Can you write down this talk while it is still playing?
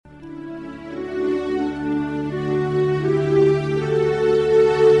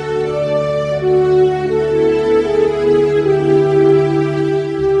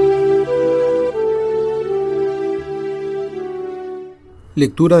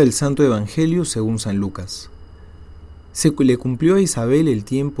Lectura del Santo Evangelio según San Lucas. Se le cumplió a Isabel el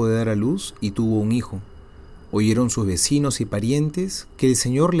tiempo de dar a luz y tuvo un hijo. Oyeron sus vecinos y parientes que el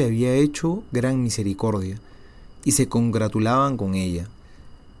Señor le había hecho gran misericordia, y se congratulaban con ella.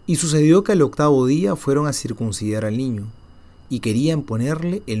 Y sucedió que al 8º día fueron a circuncidar al niño, y querían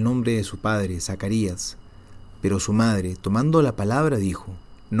ponerle el nombre de su padre, Zacarías. Pero su madre, tomando la palabra, dijo: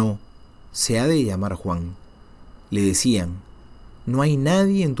 «No, se ha de llamar Juan». Le decían: «No hay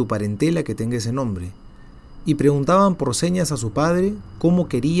nadie en tu parentela que tenga ese nombre». Y preguntaban por señas a su padre cómo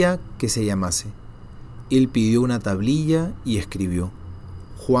quería que se llamase. Él pidió una tablilla y escribió: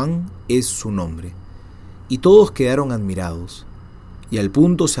 «Juan es su nombre». Y todos quedaron admirados. Y al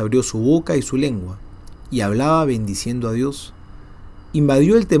punto se abrió su boca y su lengua, y hablaba bendiciendo a Dios.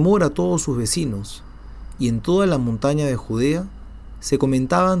 Invadió el temor a todos sus vecinos, y en toda la montaña de Judea se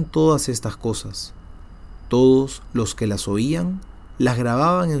comentaban todas estas cosas. Todos los que las oían las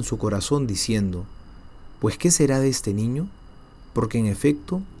grababan en su corazón diciendo: «¿Pues qué será de este niño?». Porque en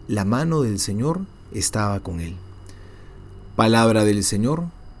efecto la mano del Señor estaba con él. Palabra del Señor.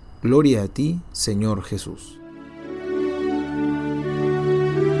 Gloria a ti, Señor Jesús.